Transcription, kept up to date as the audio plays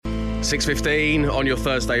6:15 on your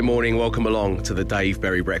Thursday morning. Welcome along to the Dave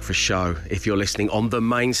Berry Breakfast Show. If you're listening on the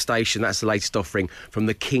main station, that's the latest offering from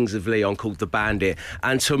the Kings of Leon called The Bandit.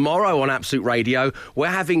 And tomorrow on Absolute Radio, we're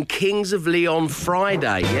having Kings of Leon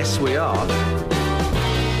Friday. Yes, we are.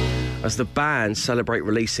 As the band celebrate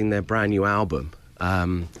releasing their brand new album,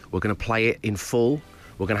 we're going to play it in full.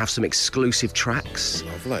 We're going to have some exclusive tracks.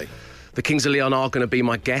 Lovely. The Kings of Leon are going to be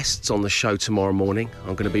my guests on the show tomorrow morning.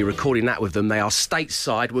 I'm going to be recording that with them. They are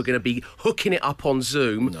stateside. We're going to be hooking it up on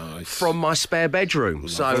Zoom from my spare bedroom.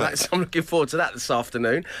 So I'm looking forward to that this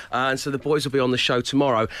afternoon. And so the boys will be on the show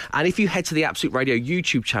tomorrow. And if you head to the Absolute Radio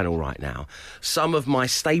YouTube channel right now, some of my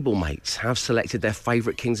stablemates have selected their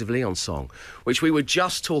favourite Kings of Leon song, which we were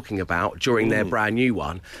just talking about during their brand new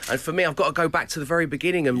one. And for me, I've got to go back to the very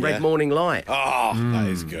beginning and Red Morning Light. Oh, that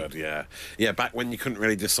is good, yeah. Yeah, back when you couldn't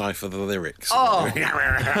really decipher the lyrics. Oh!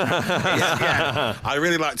 yeah. I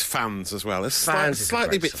really liked Fans as well. It's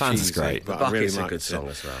slightly bit Fans is cheesy, great. but The I really Bucket's a liked good it. song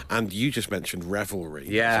as well. And you just mentioned Revelry.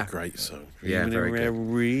 Yeah. It's a great song. Yeah, very good.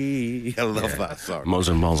 Revelry. I love that song.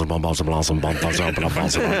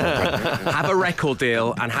 Have a record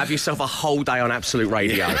deal and have yourself a whole day on Absolute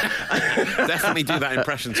Radio. Definitely do that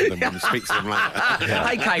impression to them when you speak to them later.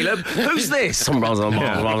 Hey, Caleb, who's this? Good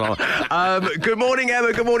morning,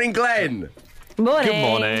 Emma. Good morning, Glenn. Morning. Good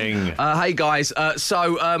morning. Hey, guys.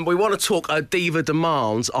 So we want to talk Diva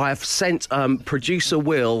Demands. I have sent producer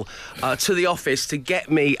Will to the office to get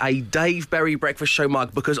me a Dave Berry Breakfast Show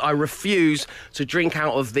mug because I refuse to drink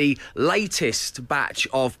out of the latest batch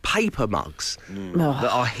of paper mugs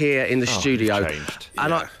that are here in the studio. Changed.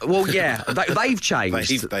 And they've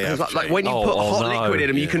changed. They have like when you put hot liquid in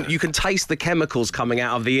them, you can taste the chemicals coming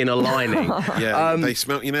out of the inner lining. Yeah, they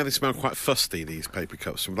smell. They smell quite fusty. These paper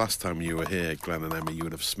cups. From last time you were here, Glenn and Emma, you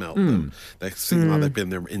would have smelt them. They seem like they've been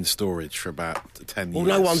there in storage for about 10 years. Well,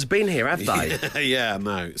 no one's been here, have they? Yeah,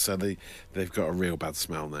 no. So they've got a real bad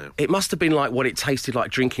smell now. It must have been like what it tasted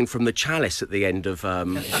like drinking from the chalice at the end of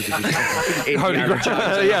Holy Indiana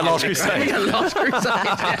Jones. Yeah, Last Crusade. Yeah, Last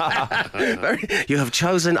Crusade. You have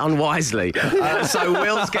chosen unwisely. So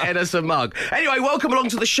Will's getting us a mug. Anyway, welcome along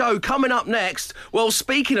to the show. Coming up next, well,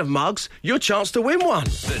 speaking of mugs, your chance to win one.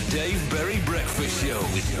 The Dave Berry Breakfast Show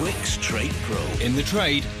with Wix Trade Pro. In the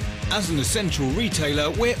trade, as an essential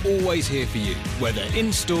retailer, we're always here for you, whether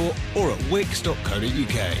in-store or at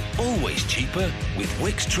wix.co.uk. Always cheaper with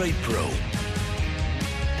Wix Trade Pro.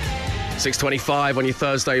 6:25 on your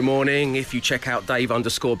Thursday morning. If you check out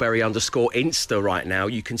Dave_Berry_Insta right now,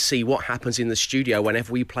 you can see what happens in the studio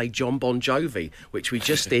whenever we play John Bon Jovi, which we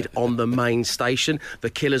just did on the main station.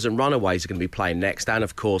 The Killers and Runaways are going to be playing next. And,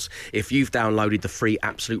 of course, if you've downloaded the free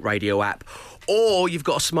Absolute Radio app or you've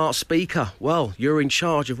got a smart speaker, well, you're in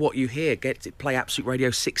charge of what you hear. Get to play Absolute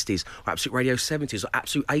Radio 60s or Absolute Radio 70s or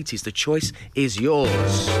Absolute 80s. The choice is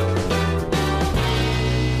yours.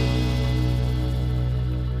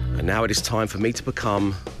 And now it is time for me to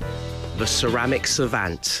become the ceramic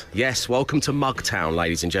savant. Yes, welcome to Mugtown,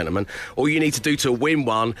 ladies and gentlemen. All you need to do to win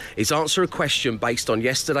one is answer a question based on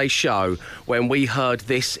yesterday's show when we heard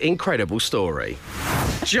this incredible story.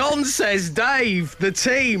 John says, Dave, the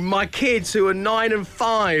team, my kids who are 9 and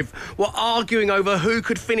 5, were arguing over who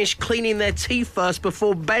could finish cleaning their teeth first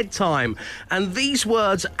before bedtime. And these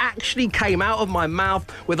words actually came out of my mouth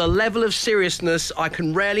with a level of seriousness I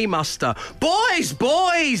can rarely muster. Boys!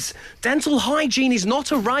 Dental hygiene is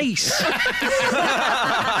not a race.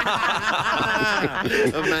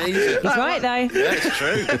 Amazing. He's right, though. Yeah, it's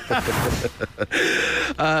true.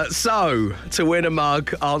 So, to win a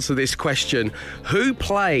mug, answer this question. Who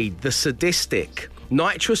played the sadistic,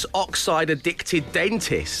 nitrous oxide addicted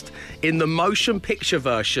dentist in the motion picture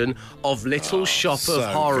version of Little Shop of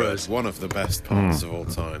Horrors? Good. One of the best parts of all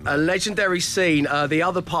time. A legendary scene, the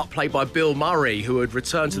other part played by Bill Murray, who had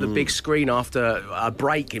returned to the big screen after a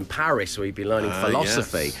break in Paris where he'd been learning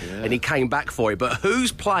philosophy, yes, yeah. and he came back for it. But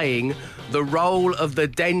who's playing the role of the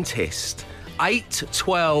dentist? 8,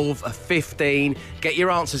 12, 15. Get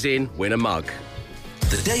your answers in, win a mug.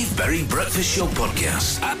 The Dave Berry Breakfast Show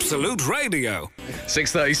podcast. Absolute Radio.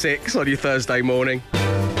 6:36 on your Thursday morning.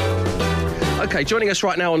 OK, joining us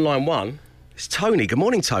right now on line 1 is Tony. Good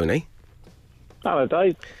morning, Tony. Hello,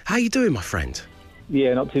 Dave. How you doing, my friend?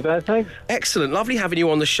 Yeah, not too bad, thanks. Excellent. Lovely having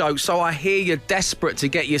you on the show. So I hear you're desperate to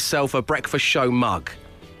get yourself a breakfast show mug.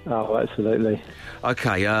 Oh, absolutely.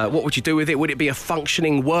 OK, what would you do with it? Would it be a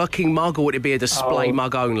functioning working mug or would it be a display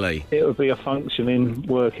mug only? It would be a functioning,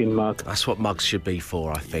 working mug. That's what mugs should be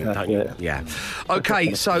for, I think, Yeah, don't you? Yeah.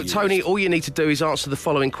 OK, so, Tony, all you need to do is answer the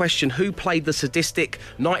following question. Who played the sadistic,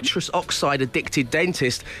 nitrous oxide-addicted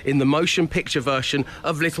dentist in the motion picture version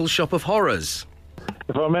of Little Shop of Horrors?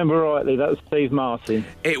 If I remember rightly, that was Steve Martin.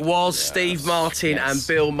 It was Steve Martin and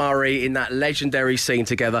Bill Murray in that legendary scene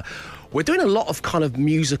together. We're doing a lot of kind of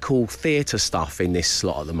musical theatre stuff in this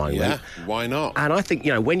slot at the moment. Yeah, why not? And I think,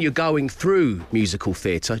 when you're going through musical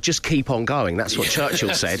theatre, just keep on going. That's what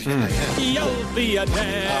Churchill said. You'll be a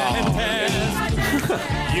dentist.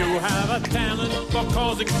 You have a talent for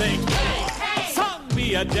causing things. Son,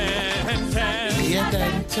 be a dentist. Be a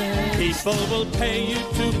dentist. People will pay you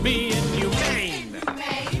to be inhumane.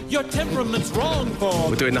 Your temperament's wrong for.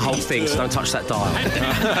 We're doing the whole thing, so don't touch that dial.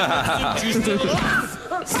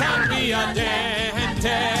 Son, be a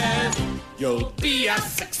dentist. You'll be a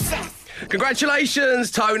success.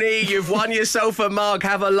 Congratulations, Tony. You've won yourself a mug.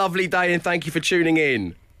 Have a lovely day and thank you for tuning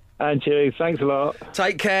in. And you, thanks a lot.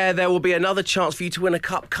 Take care. There will be another chance for you to win a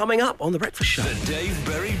cup coming up on The Breakfast Show. The Dave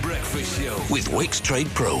Berry Breakfast Show with Wix Trade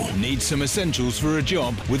Pro. Need some essentials for a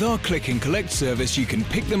job? With our click and collect service, you can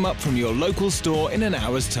pick them up from your local store in an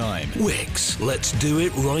hour's time. Wix, let's do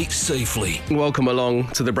it right safely. Welcome along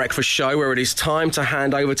to The Breakfast Show, where it is time to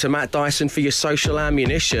hand over to Matt Dyson for your social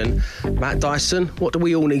ammunition. Matt Dyson, what do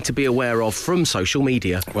we all need to be aware of from social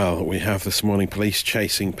media? Well, we have this morning police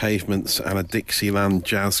chasing pavements and a Dixieland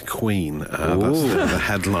jazz queen. That's the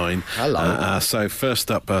headline. Hello. So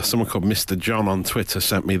first up, someone called Mr. John on Twitter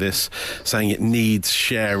sent me this, saying it needs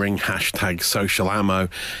sharing, #social ammo.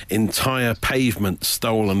 Entire pavement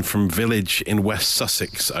stolen from village in West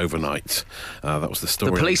Sussex overnight. That was the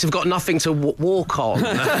story. The police have got nothing to walk on.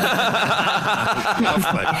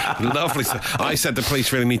 Lovely. I said the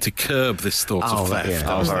police really need to curb this sort of theft.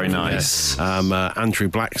 Yeah. Oh, very nice. Andrew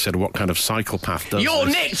Black said, what kind of psychopath does You're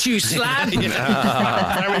this? nicked, you slab!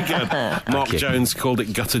 Very good. Mark Jones called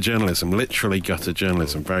it gutter journalism, literally gutter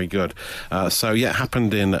journalism. Very good. It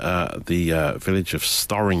happened in the village of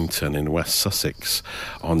Storrington in West Sussex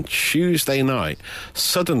on Tuesday night.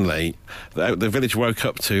 Suddenly, the village woke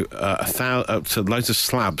up to loads of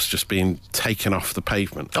slabs just being taken off the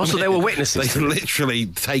pavement. Oh, so they were witnesses? They've literally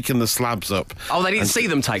taken the slabs up. Oh, they didn't see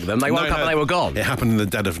them take them? They woke up and they were gone? It happened in the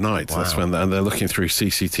dead of night. Wow. That's when they're looking through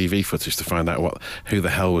CCTV footage to find out who the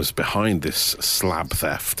hell was behind this slab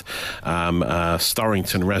theft.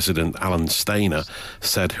 Storrington resident Alan Stainer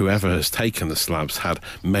said whoever has taken the slabs had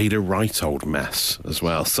made a right old mess as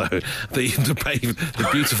well. So the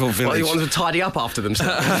beautiful village. Well, they wanted to tidy up after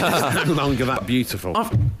themselves. It's no longer that beautiful.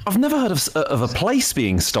 I've never heard of a place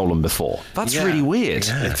being stolen before. That's really weird.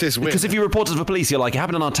 Yeah. It is weird. Because if you report to the police, you're like, it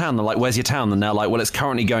happened in our town. They're like, where's your town? And they're like, well, it's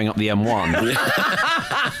currently going up the M1.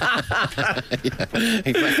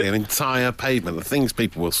 Exactly. An entire pavement. The things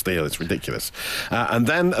people will steal. It's ridiculous. And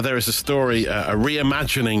then there is a story, a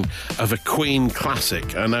reimagining of a Queen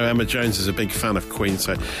classic. I know Emma Jones is a big fan of Queen,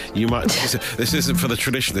 so you might... This isn't for the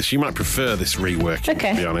traditionalists. You might prefer this reworking,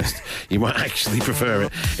 to be honest. You might actually prefer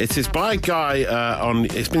it. It is by a guy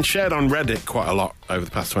it's been shared on Reddit quite a lot over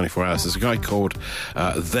the past 24 hours. There's a guy called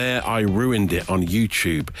There I Ruined It on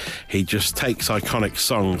YouTube. He just takes iconic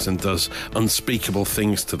songs and does unspeakable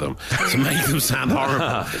things to them to make them sound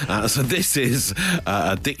horrible. So this is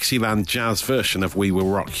a Dixieland jazz version of We Will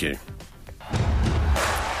Rock You.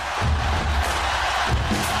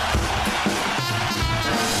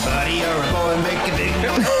 Buddy, you're a boy, make a big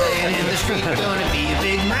noise playing in the street. Gonna be a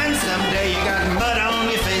big man someday. You got mud on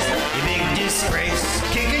your face, you big disgrace.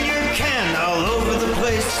 Kicking your can all over the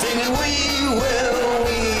place, singing we will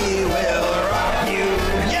rock you.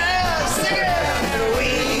 Yeah, sing it!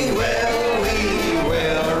 We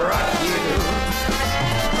will rock you.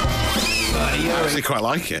 Buddy, I actually quite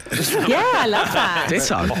like it. Yeah, I love that.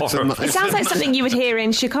 Ditto. It sounds like something you would hear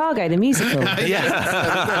in Chicago, the musical.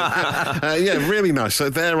 Yeah, really nice. So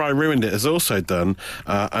There I Ruined It has also done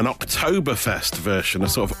an Oktoberfest version, a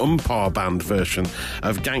sort of umpire band version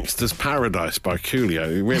of Gangster's Paradise by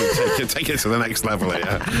Coolio. Really take it to the next level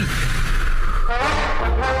here.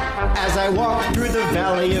 As I walk through the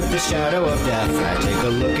valley of the shadow of death, I take a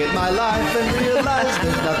look at my life and realize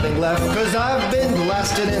there's nothing left. Cause I've been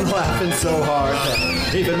blasted and laughing so hard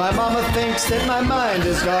that even my mama thinks that my mind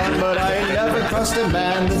is gone. But I ain't never crossed a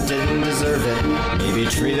man that didn't deserve it. Maybe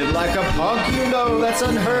treated like a punk, you know that's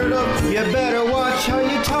unheard of. You better watch how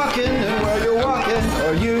you talking and where you're walking,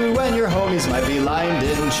 or you and your homies might be lined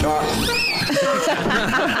in chalk.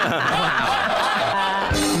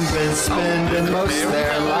 Been spending most of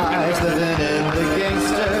their lives living in the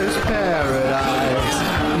gangster's paradise.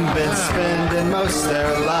 Been spending most of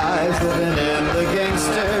their lives living in the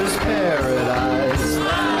gangster's paradise.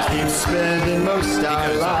 keep spending most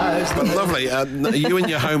our lives. But lovely. You and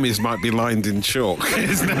your homies might be lined in chalk,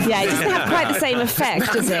 isn't it? Yeah, it doesn't have quite the same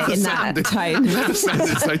effect, does it, in that tone? Never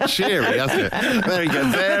sounded so cheery, has it? There you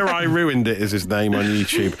go. There I Ruined It is his name on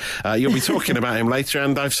YouTube. You'll be talking about him later,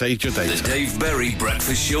 and I've saved your data. The Dave Berry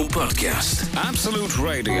Breakfast Show Podcast. Absolute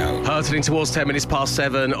Radio. Hurtling towards 10 minutes past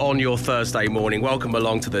 7 on your Thursday morning. Welcome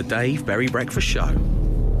along to the Dave Berry Breakfast Show.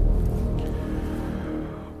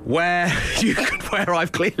 Where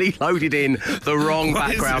I've clearly loaded in the wrong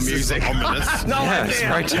background music. No Yeah, idea. it's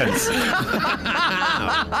very tense.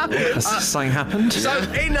 Has something happened? So,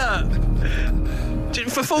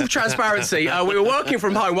 for full transparency, we were working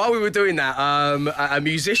from home. While we were doing that, a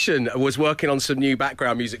musician was working on some new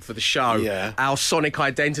background music for the show. Yeah. Our Sonic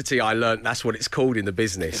Identity, I learnt that's what it's called in the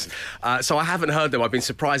business. So I haven't heard them. I've been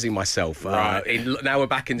surprising myself. Right. Now we're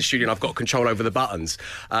back in the studio and I've got control over the buttons.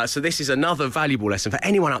 So this is another valuable lesson for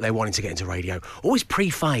anyone out there wanting to get into radio. Always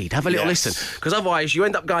pre-fade. Have a little listen. Because otherwise you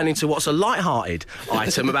end up going into what's a light-hearted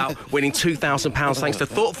item about winning £2,000 thanks to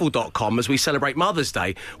Thoughtful.com as we celebrate Mother's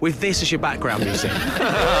Day with this as your background music.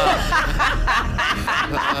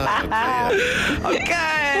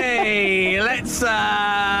 Okay, let's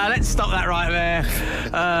stop that right there.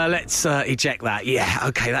 Let's eject that. Yeah,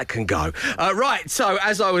 okay, that can go. Right, so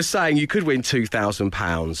as I was saying, you could win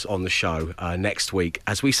 £2,000 on the show next week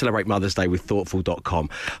as we celebrate Mother's Day with Thoughtful.com.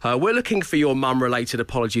 We're looking for your mum-related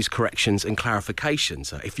apologies, corrections and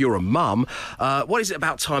clarifications. If you're a mum, what is it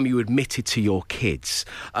about time you admitted to your kids?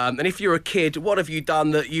 And if you're a kid, what have you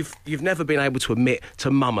done that you've never been able to admit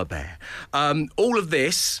to Mama Bear? All of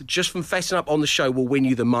this, just from fessing up on the show, will win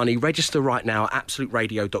you the money. Register right now at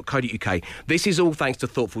absoluteradio.co.uk. This is all thanks to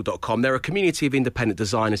Thoughtful.com. They're a community of independent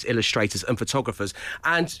designers, illustrators and photographers,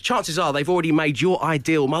 and chances are they've already made your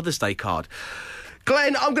ideal Mother's Day card.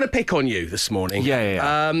 Glenn, I'm going to pick on you this morning.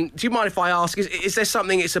 Yeah. Do you mind if I ask, is there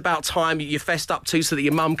something it's about time you fessed up to so that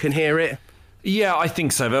your mum can hear it? Yeah, I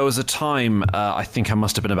think so. There was a time, I think I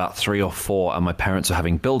must have been about 3 or 4, and my parents were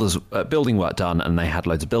having building work done, and they had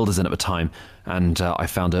loads of builders in at the time. And I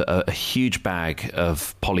found a huge bag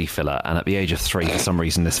of polyfiller, and at the age of 3, for some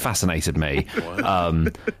reason, this fascinated me.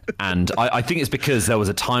 And I think it's because there was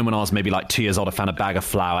a time when I was maybe like 2 years old, I found a bag of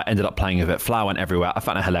flour, ended up playing with it, flour went everywhere. I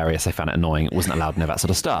found it hilarious, I found it annoying, it wasn't allowed, that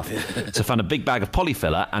sort of stuff. So I found a big bag of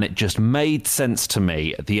polyfiller, and it just made sense to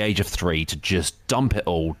me at the age of 3 to just dump it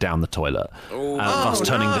all down the toilet. Thus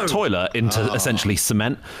turning the toilet into essentially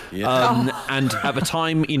cement. Yeah. And at the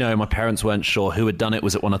time, my parents weren't sure who had done it.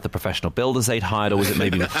 Was it one of the professional builders they'd hired, or was it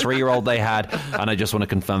maybe the 3-year-old they had? And I just want to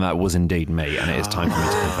confirm that was indeed me, and it is time for me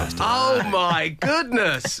to confess to that. Oh my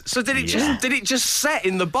goodness! So did it just set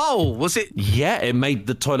in the bowl? Was it? Yeah, it made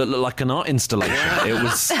the toilet look like an art installation. It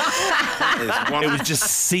was just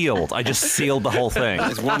sealed. I just sealed the whole thing.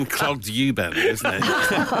 It's one clogged U-bend, isn't it?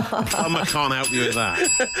 Plumber can't help you with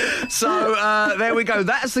that. So there we go.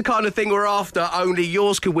 That's the kind of thing we're after. Only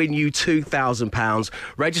yours could win you £2,000.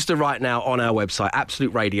 Register right now on our website,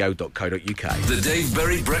 absoluteradio.co.uk. The Dave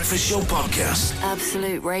Berry Breakfast Show Podcast.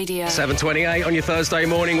 Absolute Radio. 7:28 on your Thursday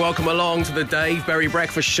morning. Welcome along to the Dave Berry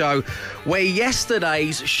Breakfast Show, where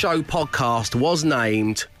yesterday's show podcast was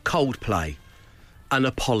named Coldplay, an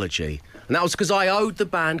apology. And that was because I owed the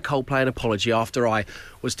band Coldplay an apology after I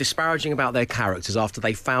was disparaging about their characters after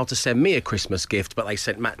they failed to send me a Christmas gift, but they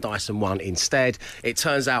sent Matt Dyson one instead. It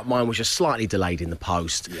turns out mine was just slightly delayed in the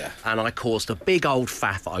post, and I caused a big old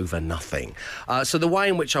faff over nothing. So the way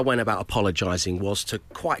in which I went about apologising was to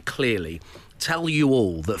quite clearly tell you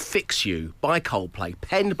all that Fix You by Coldplay,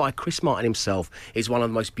 penned by Chris Martin himself, is one of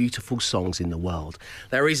the most beautiful songs in the world.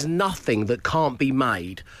 There is nothing that can't be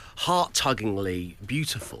made heart-tuggingly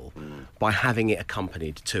beautiful by having it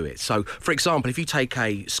accompanied to it. So, for example, if you take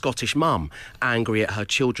a Scottish mum angry at her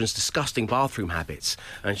children's disgusting bathroom habits,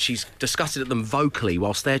 and she's disgusted at them vocally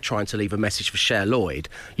whilst they're trying to leave a message for Cher Lloyd,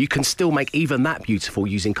 you can still make even that beautiful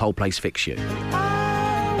using Coldplay's Fix You.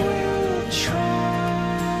 I will try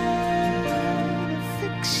to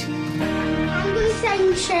fix you. I'm going to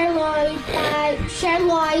sing Cher Lloyd by Cher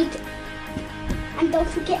Lloyd. And don't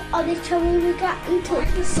forget all the trouble we got into.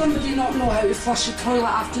 Does somebody not know how to flush a toilet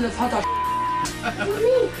after they've had a What do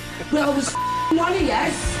you mean? Well, there's one of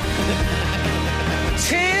yes.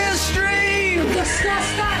 Tear stream!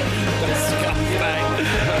 Disgusting!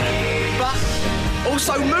 But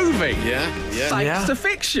Also moving. Yeah. Thanks to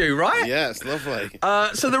Fix You, right? Yeah, it's lovely.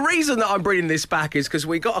 So the reason that I'm bringing this back is because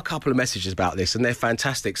we got a couple of messages about this and they're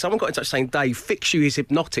fantastic. Someone got in touch saying, Dave, Fix You is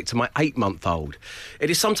hypnotic to my 8-month-old. It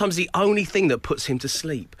is sometimes the only thing that puts him to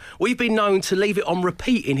sleep. We've been known to leave it on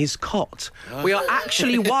repeat in his cot. We are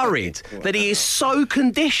actually worried that he is so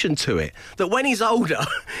conditioned to it that when he's older,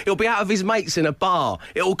 he'll be out of his mates in a bar,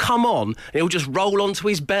 it'll come on and he'll just roll onto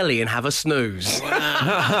his belly and have a snooze.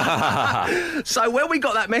 So when we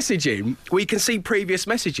got that message in, we can see previous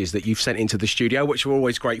messages that you've sent into the studio, which we're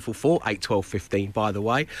always grateful for. 8, 12, 15, by the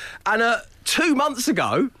way. And 2 months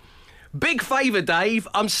ago, big favour, Dave,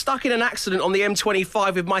 I'm stuck in an accident on the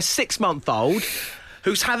M25 with my 6-month-old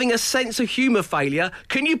who's having a sense of humour failure.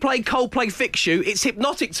 Can you play Coldplay Fix You? It's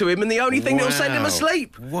hypnotic to him and the only thing that'll send him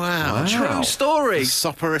asleep. Wow. True story. The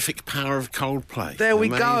soporific power of Coldplay. There we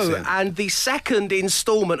go. Amazing. And the second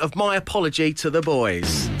instalment of my apology to the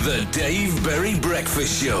boys. The Dave Berry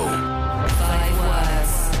Breakfast Show. 5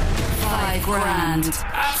 words, 5 grand.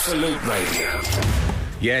 Absolute Radio.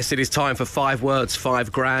 Yes, it is time for 5 words,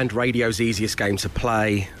 5 grand. Radio's easiest game to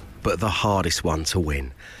play, but the hardest one to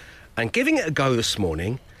win. And giving it a go this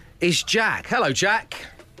morning is Jack. Hello, Jack.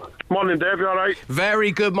 Morning, Dave. You all right?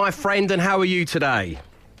 Very good, my friend. And how are you today?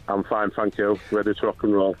 I'm fine, thank you. Ready to rock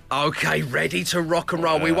and roll. OK, ready to rock and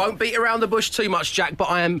roll. We won't beat around the bush too much, Jack, but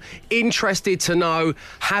I am interested to know,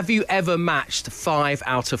 have you ever matched 5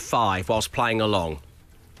 out of 5 whilst playing along?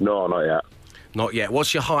 No, not yet. Not yet.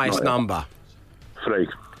 What's your highest number? 3.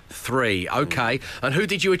 3, OK. And who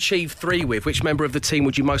did you achieve 3 with? Which member of the team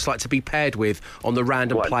would you most like to be paired with on the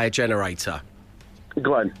random player generator?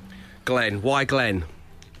 Glenn. Glenn. Why Glenn?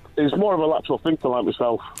 He's more of a lateral thinker like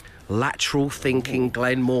myself. Lateral thinking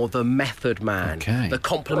Glenn Moore, the method man. Okay. The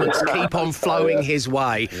compliments keep on flowing his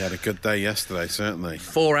way. He had a good day yesterday, certainly.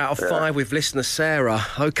 4 out of 5 with listener Sarah.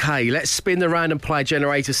 OK, let's spin the random player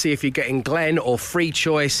generator, see if you're getting Glenn or free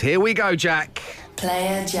choice. Here we go, Jack.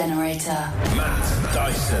 Player generator. Matt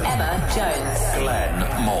Dyson. Emma Jones.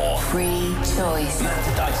 Glenn Moore. Free choice.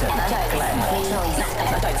 Matt Dyson. Emma Jones. Glenn Moore. Free choice.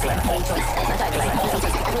 Emma Jones. Glenn Moore. Free choice. Emma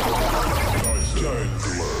Jones. Glenn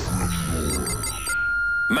Moore.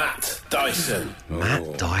 Matt Dyson.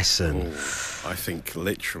 Matt Dyson. I think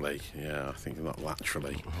literally. Yeah, I think not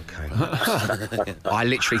laterally. OK. I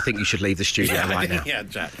literally think you should leave the studio right now. Yeah,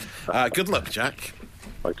 Jack. Good luck, Jack.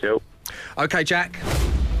 Thank you. OK, Jack.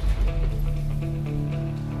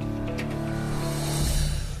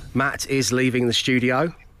 Matt is leaving the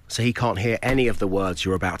studio, so he can't hear any of the words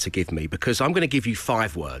you're about to give me, because I'm going to give you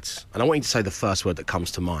 5 words, and I want you to say the first word that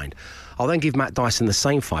comes to mind. I'll then give Matt Dyson the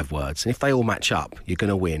same 5 words, and if they all match up, you're going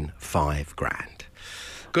to win 5 grand.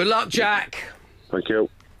 Good luck, Jack. Thank you.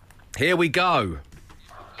 Here we go.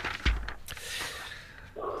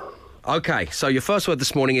 OK, so your first word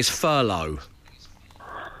this morning is furlough.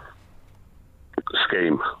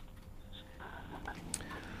 Scheme.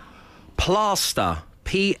 Plaster. Plaster.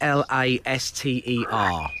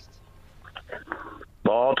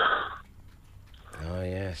 Board. Oh,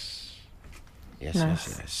 yes. Yes, Nice.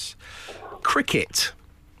 yes, yes. Cricket.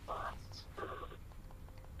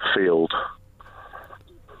 Field.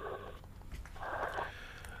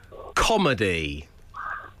 Comedy.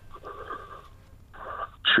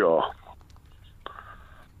 Sure.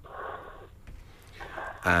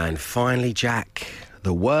 And finally, Jack,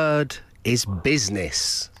 the word is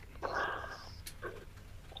business.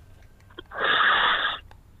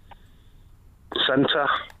 Centre.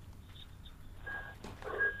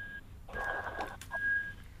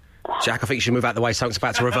 Jack, I think you should move out the way. Something's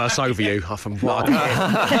about to reverse over you. From what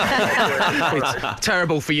it's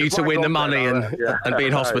terrible for you to win the money and be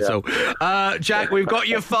in hospital. Jack, we've got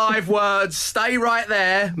your 5 words. Stay right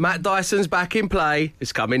there. Matt Dyson's back in play.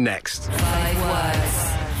 It's coming next. 5 words,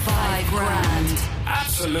 5 grand.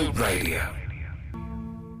 Absolute Radio.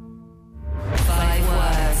 5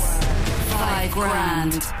 words, 5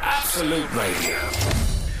 grand. Absolute Radio.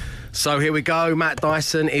 So here we go. Matt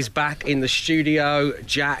Dyson is back in the studio.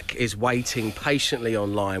 Jack is waiting patiently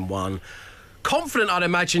on line 1. Confident, I'd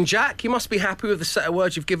imagine, Jack. You must be happy with the set of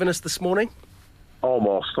words you've given us this morning.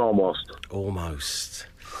 Almost. Almost.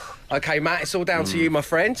 OK, Matt, it's all down to you, my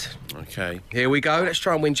friend. OK. Here we go. Let's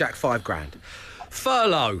try and win Jack 5 grand.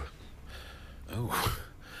 Furlough. Oh.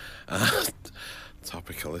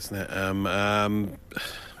 Topical, isn't it?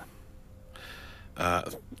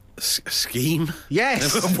 Scheme?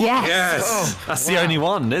 Yes. Yes. Oh, That's the only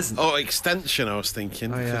one, isn't it? Oh, extension, I was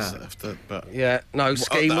thinking. yeah. Yeah, no,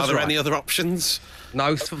 scheme Are was there right. any other options?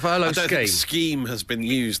 No, furlough I don't scheme. think scheme has been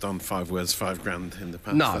used on 5 words, 5 grand in the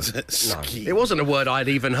past. No, has it? no. Scheme. It wasn't a word I'd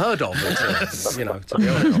even heard of until, to be honest.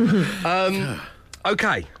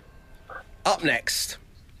 OK. Up next.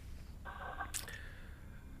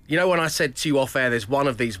 You know when I said to you off air, there's one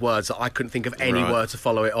of these words that I couldn't think of any word to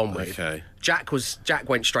follow it on with. Okay. Jack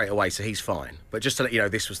went straight away, so he's fine. But just to let you know,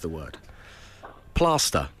 this was the word.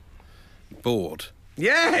 Plaster. Board.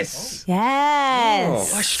 Yes.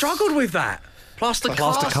 Yes. Oh, I struggled with that. Plaster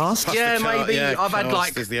cast. Yeah, maybe. I've had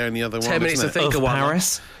like is the only other 10 one, minutes to isn't think it? of one.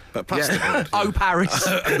 Paris. But plasterboard. Oh, Paris.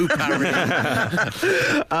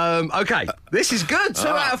 Okay, this is good. 2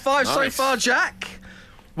 out of 5 so far, Jack.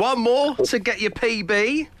 One more to get your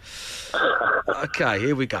PB. Okay,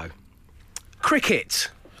 here we go. Cricket.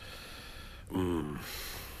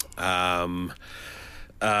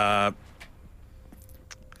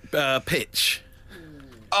 Pitch.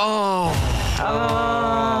 Oh.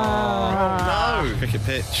 No. Cricket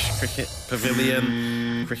pitch. Cricket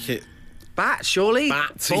pavilion. Cricket. Bat, surely?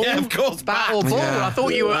 Bat. Ball? Yeah, of course. Bat or ball. Yeah. I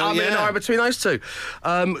thought you were Well, and I between those two.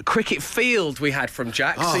 Cricket field we had from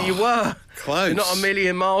Jack, so you were close. You're not a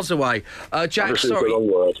million miles away. Jack, sorry,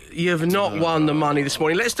 you've not won the money this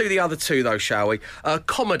morning. Let's do the other two, though, shall we?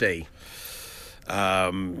 Comedy.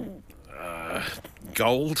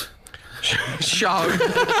 Gold. Show.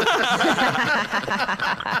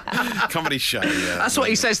 Comedy show, yeah. That's what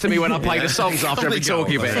he says to me when I play the songs after every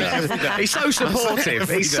talking bit. He's so supportive.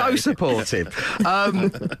 He's so supportive.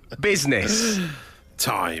 Business.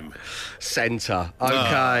 Time. Centre.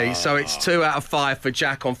 Okay, so it's 2 out of 5 for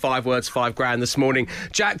Jack on 5 words, £5 this morning.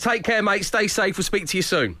 Jack, take care, mate. Stay safe. We'll speak to you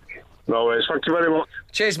soon. No worries. Thank you very much.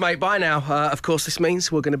 Cheers, mate. Bye now. Of course, this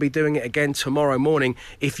means we're going to be doing it again tomorrow morning.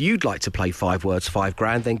 If you'd like to play 5 words,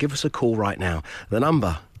 £5, then give us a call right now. The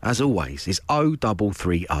number, as always, is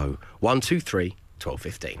 0330 123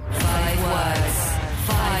 1215. 5 words,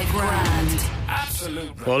 £5.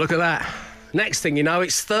 Absolute. Well, look at that. Next thing you know,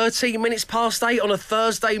 it's 13 minutes past 8 on a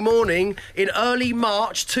Thursday morning in early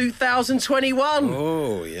March 2021.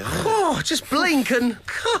 Oh, yeah. Oh, just blink and...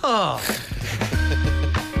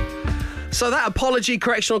 So that apology,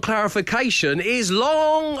 correction or clarification is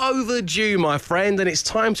long overdue, my friend, and it's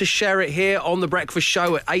time to share it here on The Breakfast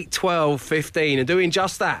Show at 8, 12, 15. And doing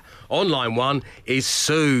just that, on line 1 is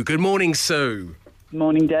Sue. Good morning, Sue.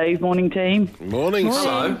 Morning, Dave. Morning, team. Morning.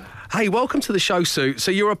 Hello. Hey, welcome to the show, Sue. So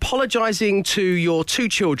you're apologising to your 2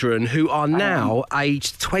 children who are now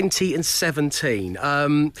aged 20 and 17.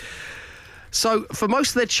 So for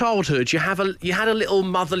most of their childhood, you had a little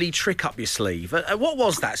motherly trick up your sleeve. What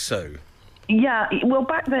was that, Sue? Yeah, well,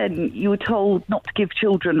 back then you were told not to give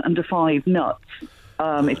children under 5 nuts.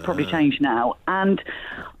 It's probably changed now. And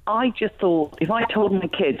I just thought if I told my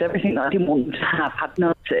kids everything that I didn't want them to have had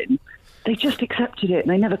nuts in, they just accepted it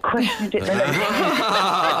and they never questioned it. They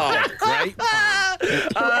never great.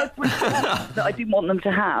 So everything that I didn't want them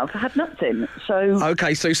to have had nuts in. So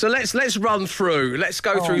okay, so let's run through. Let's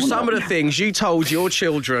go through some of the things you told your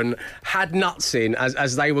children had nuts in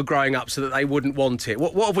as they were growing up, so that they wouldn't want it.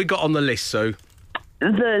 What have we got on the list, Sue?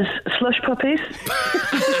 There's slush puppies.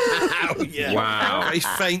 Oh, yeah. Wow. Very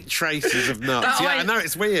faint traces of nuts. I know,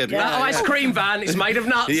 it's weird. That ice cream van is made of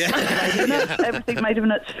nuts. Yeah. Everything's made of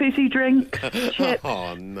nuts. Fizzy drinks, chips.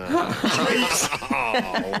 Oh, no.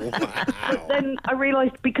 But then I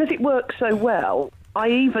realised because it works so well,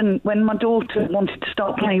 when my daughter wanted to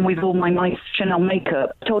start playing with all my nice Chanel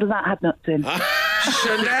makeup, I told her that had nuts in.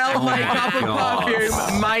 Chanel makeup and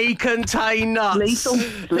perfume may contain nuts.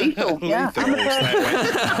 Lethal, yeah.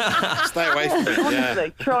 Stay away from it.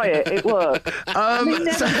 Honestly, try it. It works.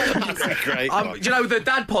 That's great. You know, the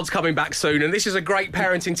Dad Pod's coming back soon, and this is a great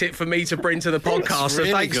parenting tip for me to bring to the podcast.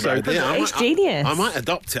 Really so thanks, good Sue. idea. It's genius. I might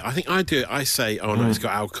adopt it. I think I do it. I say, oh no, it's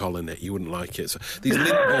got alcohol in it. You wouldn't like it. So these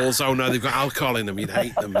Lindt balls, oh no, they've got alcohol in them. You'd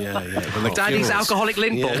hate them. Yeah. Daddy's alcoholic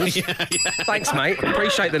Lindt balls. Yeah. Thanks, mate.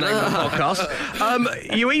 Appreciate the name of the podcast.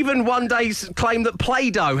 You even one day claimed that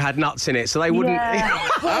Play-Doh had nuts in it, so they wouldn't...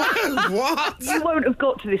 Yeah. What? You won't have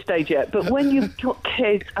got to this stage yet, but when you've got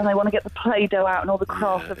kids and they want to get the Play-Doh out and all the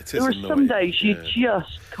craft, there are some days you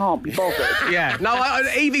just can't be bothered. Yeah, no,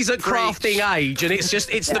 Evie's at crafting age, and it's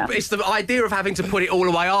the idea of having to put it all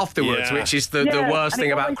away afterwards, which is the worst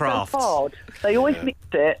thing about crafts. They always mix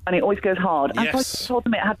it, and it always goes hard. Yes. And so I told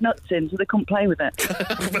them it had nuts in, so they couldn't play with it. So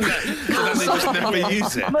then they just never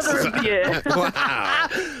use it. Mother of the year. Wow.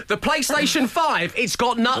 The PlayStation 5, it's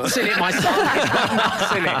got nuts in it, my son. It's got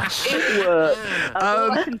nuts in it. It works.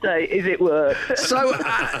 All I can say is it works. So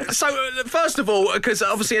first of all, because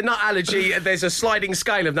obviously a nut allergy, there's a sliding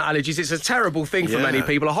scale of nut allergies. It's a terrible thing for many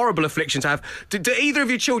people, a horrible affliction to have. Do either of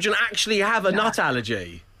your children actually have a nut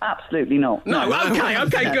allergy? Absolutely not. No,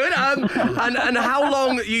 okay, good. And how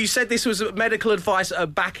long, you said this was medical advice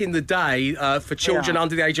back in the day for children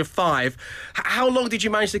under the age of 5. How long did you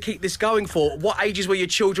manage to keep this going for? What ages were your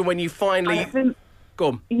children when you finally... Go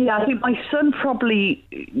on. Yeah, I think my son probably,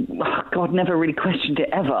 God, never really questioned it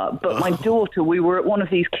ever. But my daughter, we were at one of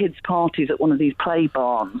these kids' parties at one of these play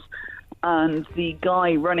barns, and the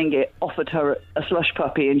guy running it offered her a slush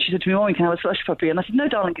puppy, and she said to me, "Mommy, can I have a slush puppy?" And I said, "No,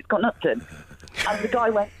 darling, it's got nuts in." And the guy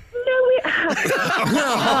went, "No, it hasn't."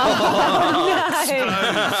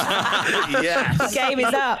 Yes. Game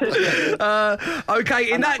is up.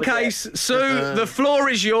 Okay, in that case, Sue, the floor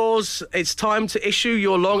is yours. It's time to issue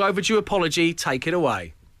your long overdue apology. Take it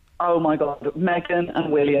away. Oh, my God. Megan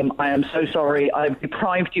and William, I am so sorry. I've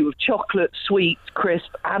deprived you of chocolate, sweets,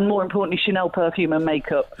 crisp, and more importantly, Chanel perfume and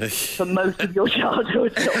makeup for most of your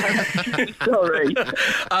childhood. So I'm sorry.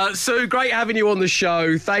 Sue, great having you on the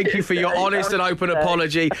show. Thank you for your honest and open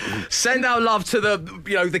apology. Send our love to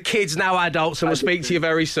the kids, now adults, and we'll speak to you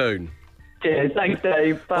very soon. Cheers. Thanks,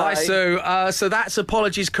 Dave. Bye. Bye, Sue. So that's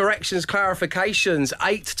apologies, corrections, clarifications.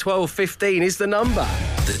 8 12 15 is the number.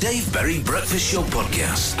 The Dave Berry Breakfast Show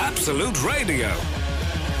Podcast. Absolute Radio.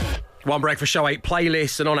 One Breakfast Show 8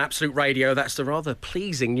 playlists, and on Absolute Radio, that's the rather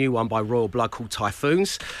pleasing new one by Royal Blood called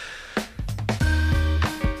Typhoons.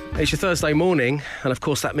 It's your Thursday morning, and of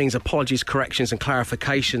course that means apologies, corrections and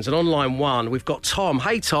clarifications. And on line 1, we've got Tom.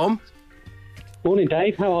 Hey, Tom. Morning,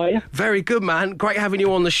 Dave. How are you? Very good, man. Great having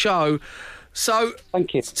you on the show. So,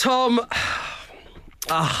 thank you, Tom.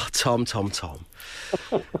 Tom.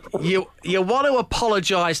 You want to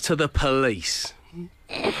apologise to the police?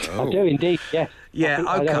 I do indeed. Yes. Yeah.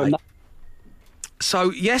 Okay.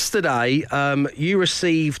 So yesterday, you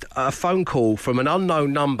received a phone call from an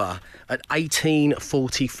unknown number at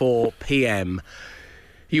 18:44 p.m.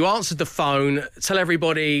 You answered the phone. Tell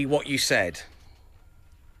everybody what you said.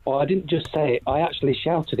 Well, I didn't just say it. I actually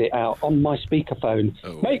shouted it out on my speakerphone.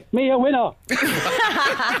 Make me a winner!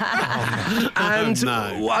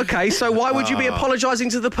 Okay, so why would you be apologising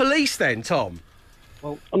to the police then, Tom?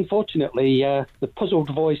 Well, unfortunately, the puzzled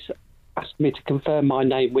voice asked me to confirm my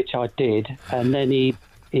name, which I did, and then he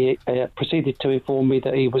proceeded to inform me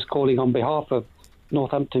that he was calling on behalf of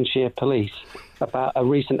Northamptonshire Police about a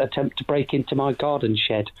recent attempt to break into my garden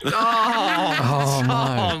shed.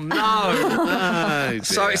 Tom, no.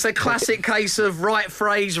 So it's a classic case of right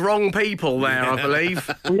phrase, wrong people there, I believe.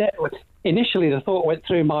 Yeah, initially the thought went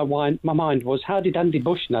through my mind was, how did Andy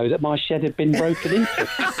Bush know that my shed had been broken into?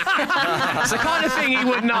 It's the kind of thing he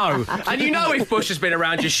would know. And you know if Bush has been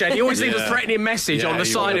around your shed, you always leave a threatening message on the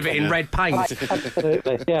side of it in red paint.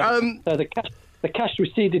 Absolutely, yeah. So the cash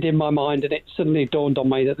receded in my mind, and it suddenly dawned on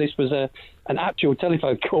me that this was an actual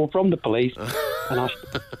telephone call from the police, and I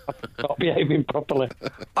should not behaving properly.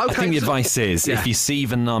 I think the advice is, if you see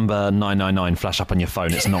the number 999 flash up on your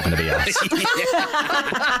phone, it's not going to be us.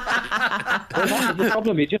 Well, that was the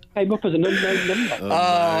problem. It just came up as an unknown number.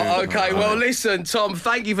 Okay. Well, listen, Tom,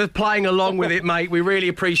 thank you for playing along with it, mate. We really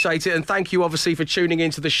appreciate it, and thank you, obviously, for tuning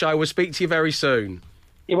into the show. We'll speak to you very soon.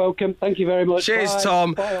 You're welcome. Thank you very much. Cheers, Bye.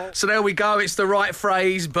 Tom. Bye. So there we go. It's the right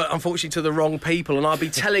phrase, but unfortunately to the wrong people. And I'll be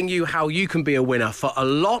telling you how you can be a winner for a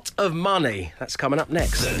lot of money. That's coming up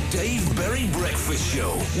next. The Dave Berry Breakfast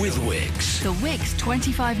Show with Wix. The Wix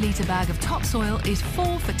 25-litre bag of topsoil is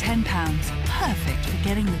 4 for £10. Perfect for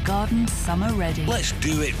getting the garden summer ready. Let's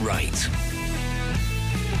do it right.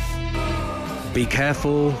 Be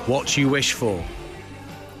careful what you wish for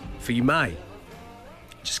you may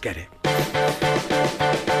just get it.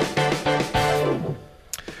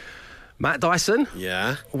 Matt Dyson.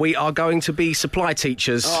 Yeah? We are going to be supply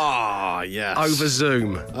teachers. Oh, yes. Over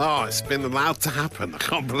Zoom. Oh, it's been allowed to happen. I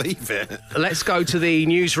can't believe it. Let's go to the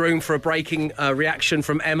newsroom for a breaking reaction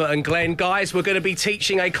from Emma and Glenn. Guys, we're going to be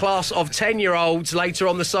teaching a class of 10-year-olds later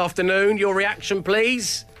on this afternoon. Your reaction,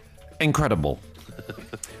 please? Incredible.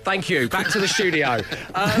 Thank you. Back to the studio.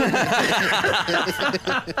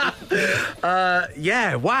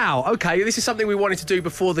 Yeah, wow. Okay, this is something we wanted to do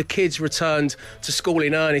before the kids returned to school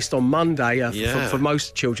in earnest on Monday. For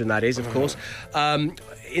most children, that is, of course.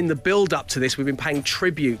 In the build-up to this, we've been paying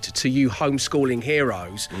tribute to you homeschooling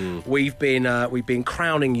heroes. We've been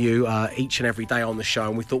crowning you each and every day on the show,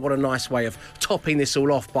 and we thought, what a nice way of topping this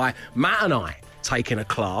all off by Matt and I taking a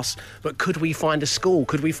class. But could we find a school?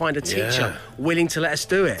 Could we find a teacher willing to let us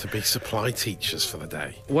do it? To be supply teachers for the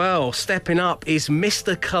day. Well, stepping up is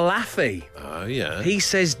Mr. Calafi. Oh, yeah. He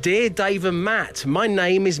says, Dear Dave and Matt, my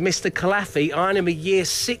name is Mr. Calafi. I am a Year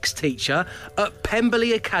 6 teacher at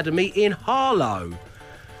Pemberley Academy in Harlow.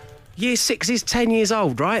 Year 6 is 10 years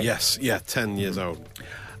old, right? Yes, 10 years old.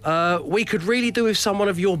 we could really do with someone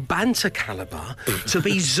of your banter calibre to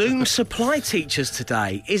be Zoom supply teachers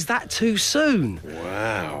today. Is that too soon?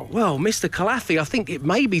 Wow. Well, Mr. Calafi, I think it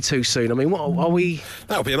may be too soon. I mean, what are we...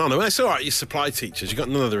 That would be an honour. Well, it's all right, you're supply teachers. You've got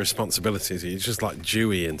none of the responsibilities. You're just like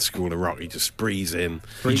Dewey in School of Rock. You just breeze in.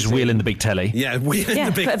 You just wheel in the big telly. Yeah, wheel in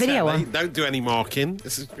the big put a video telly. on. Don't do any marking.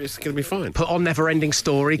 It's going to be fine. Put on Never Ending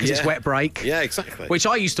Story because it's wet break. Yeah, exactly. Which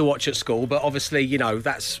I used to watch at school, but obviously, you know,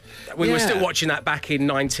 we were still watching that back in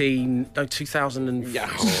 2003.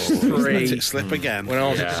 Let it slip again. When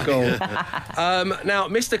I was at school. Now,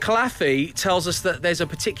 Mr. Calafi tells us that there's a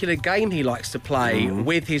particular game he likes to play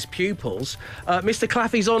with his pupils. Mr.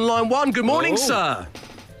 Calafi's on line 1. Good morning, sir.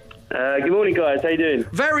 Good morning, guys. How you doing?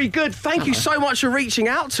 Very good. Thank you so much for reaching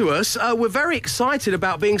out to us. We're very excited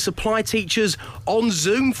about being supply teachers on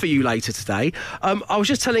Zoom for you later today. I was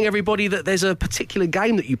just telling everybody that there's a particular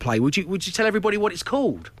game that you play. Would you tell everybody what it's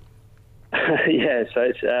called? Yeah, so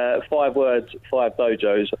it's 5 words, 5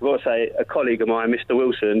 dojos. I've got to say, a colleague of mine, Mr.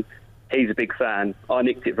 Wilson, he's a big fan. I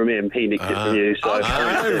nicked it from him. He nicked it from you. So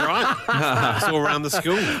right. It's all around the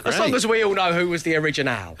school. As long as we all know who was the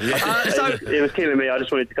original. It was killing me. I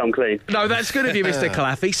just wanted to come clean. No, that's good of you, Mr.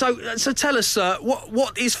 Calafi. So tell us, sir,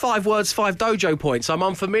 what is 5 words, 5 dojo points? I'm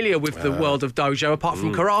unfamiliar with the world of dojo, apart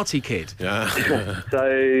from Karate Kid. Yeah.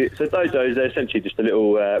 So dojos, they're essentially just a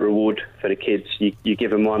little reward for the kids. You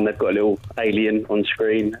give them one, they've got a little alien on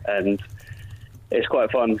screen, and it's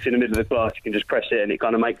quite fun. If you're in the middle of the class, you can just press it and it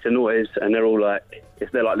kind of makes a noise, and they're all like,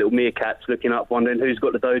 they're like little meerkats looking up, wondering who's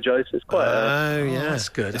got the dojo. So it's quite. That's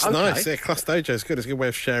good. It's nice. Yeah, class dojo is good. It's a good way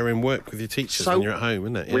of sharing work with your teachers when you're at home,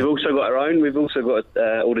 isn't it? Yeah. We've also got our own. We've also got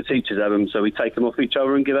all the teachers have them, so we take them off each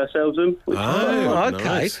other and give ourselves them. Okay.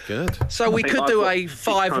 Nice. Good. So we could do a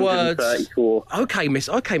 5 words. 634. Okay,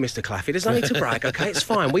 Mr. Claffey. There's no need to brag. Okay, it's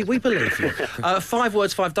fine. We believe you. 5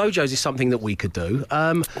 words, 5 dojos is something that we could do.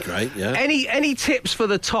 Great. Yeah. Any tips for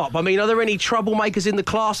the top? I mean, are there any troublemakers in the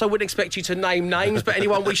class? I wouldn't expect you to name names, but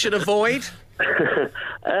anyone we should avoid?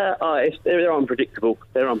 They're unpredictable.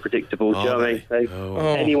 They're unpredictable. Do you know what I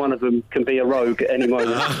mean? Any one of them can be a rogue at any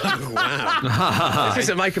moment. Wow. This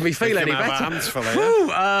isn't making me feel any better.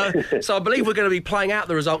 So I believe we're going to be playing out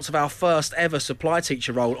the results of our first ever supply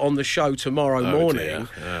teacher role on the show tomorrow morning.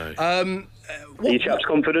 Are you chaps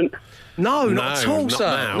confident? No, not at all, not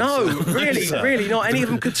sir. now, No, sir. really not. Any of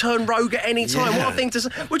them could turn rogue at any time. What a thing to say.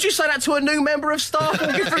 Would you say that to a new member of staff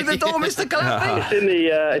walking through the door, Mr. Calafi?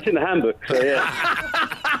 It's in the handbook, so yeah.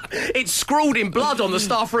 It's scrawled in blood on the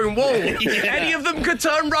staff room wall. Any of them could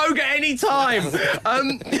turn rogue at any time.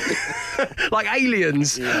 Like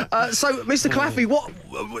aliens. So, Mr. Calafi,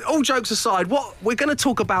 all jokes aside, we're going to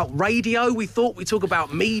talk about radio. We thought we'd talk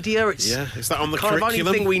about media. It's is that on the kind curriculum? of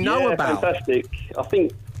only thing we know about. Fantastic. I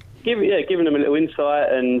think giving them a little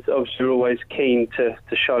insight, and obviously we're always keen to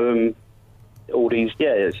show them all these. Yeah,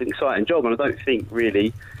 it's an exciting job, and I don't think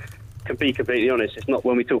really, to be completely honest, it's not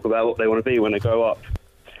when we talk about what they want to be when they grow up.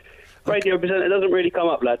 Radio presenter doesn't really come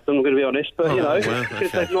up, lads, I'm going to be honest, but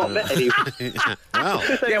because they've not met any.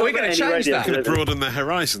 We're going to change that. Going to broaden their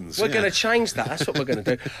horizons. We're going to change that. That's what we're going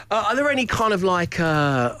to do. Are there any kind of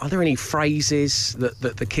are there any phrases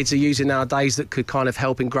that the kids are using nowadays that could kind of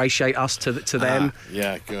help ingratiate us to them?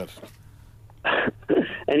 Yeah, good.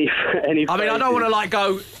 Any I mean, I don't want to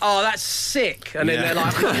go, oh, that's sick, and then they're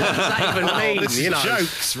like, what does that even mean? This is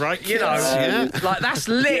jokes, right? You know, like that's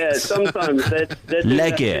lit. Yeah, sometimes they're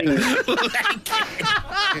leg it.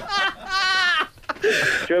 Do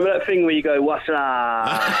you remember that thing where you go, what's up?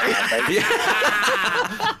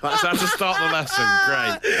 That's how to start the lesson.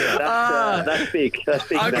 Great. That's big. That's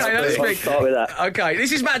big. Okay, that's big. Start with that. Okay,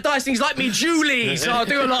 this is Matt Dyson. He's like me, Julie, so I'll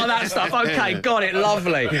do a lot of that stuff. Okay, got it.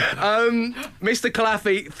 Lovely. Mr.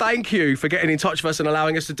 Calafi, thank you for getting in touch with us and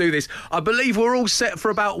allowing us to do this. I believe we're all set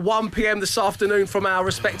for about 1 p.m. this afternoon from our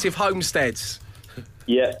respective homesteads.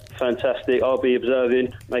 Yeah, fantastic. I'll be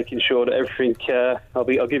observing, making sure that everything.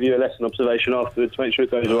 I'll give you a lesson observation afterwards to make sure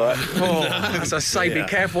it goes all right. As I say, be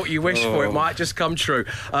careful what you wish for. It might just come true.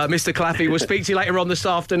 Mr. Calafi, we'll speak to you later on this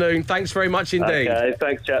afternoon. Thanks very much indeed. Okay,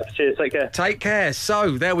 thanks, chaps. Cheers. Take care. Take care.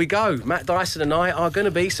 So there we go. Matt Dyson and I are going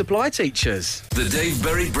to be supply teachers. The Dave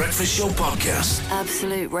Berry Breakfast Show podcast.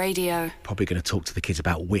 Absolute Radio. Probably going to talk to the kids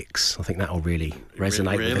about Wix. I think that'll really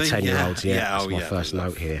resonate with the 10-year-olds. Yeah, that's my first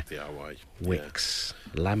note here. DIY. Wix.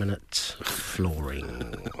 laminate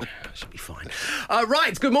flooring. Should be fine.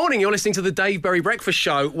 Right, good morning. You're listening to the Dave Berry Breakfast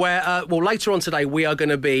Show, where, later on today, we are going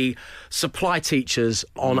to be supply teachers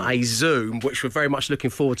on a Zoom, which we're very much looking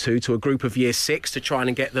forward to a group of Year 6 to try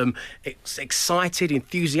and get them excited,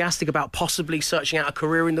 enthusiastic about possibly searching out a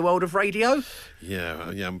career in the world of radio. Yeah,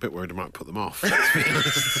 I'm a bit worried I might put them off, let's be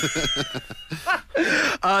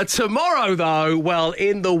honest. Tomorrow, though, well,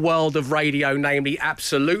 in the world of radio, namely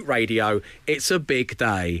Absolute Radio, it's a big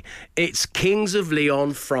day. It's Kings of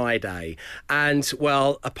Leon Friday. And,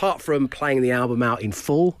 well, apart from playing the album out in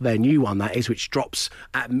full, their new one, that is, which drops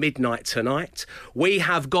at midnight tonight, we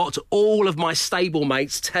have got all of my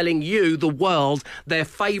stablemates telling you, the world, their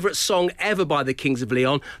favourite song ever by the Kings of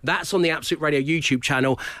Leon. That's on the Absolute Radio YouTube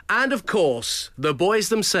channel. And, of course, the boys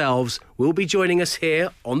themselves will be joining us here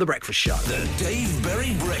on The Breakfast Show. The Dave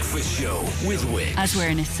Berry Breakfast Show with Wix. As we're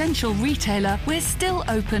an essential retailer, we're still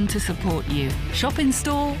open to support you. Shop in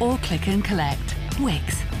store or click and collect.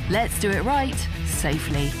 Wix. Let's do it right,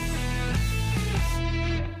 safely.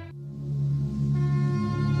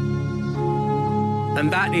 And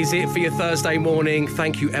that is it for your Thursday morning.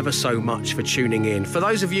 Thank you ever so much for tuning in. For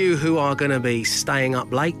those of you who are going to be staying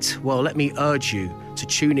up late, well, let me urge you to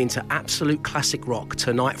tune into Absolute Classic Rock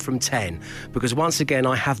tonight from 10, because once again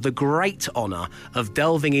I have the great honour of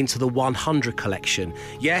delving into the 100 collection.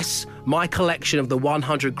 Yes, my collection of the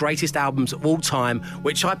 100 greatest albums of all time,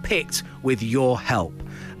 which I picked with your help.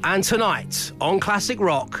 And tonight on Classic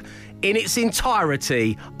Rock, in its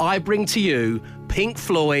entirety, I bring to you Pink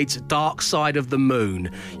Floyd's Dark Side of the Moon.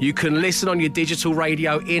 You can listen on your digital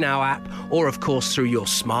radio in our app, or of course through your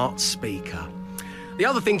smart speaker. The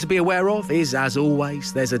other thing to be aware of is, as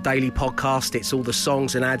always, there's a daily podcast. It's all the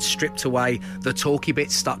songs and ads stripped away, the talky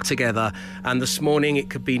bits stuck together. And this morning it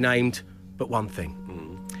could be named but one thing.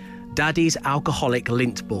 Daddy's alcoholic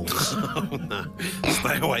Lindt balls. Oh, no.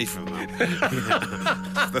 Stay away from that.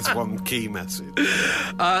 Yeah. That's one key message.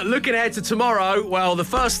 Looking ahead to tomorrow, well, the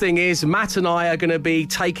first thing is Matt and I are going to be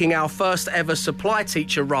taking our first ever supply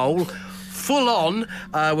teacher role full on.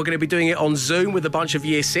 We're going to be doing it on Zoom with a bunch of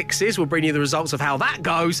Year 6s. We'll bring you the results of how that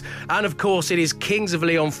goes. And, of course, it is Kings of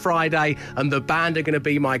Leon Friday, and the band are going to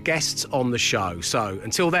be my guests on the show. So,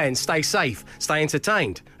 until then, stay safe, stay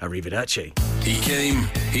entertained. Arrivederci. He came,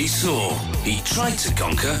 he saw, he tried to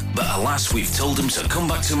conquer, but alas, we've told him to come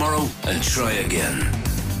back tomorrow and try again.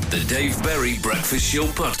 The Dave Berry Breakfast Show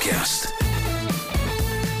Podcast.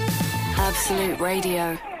 Absolute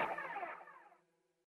Radio.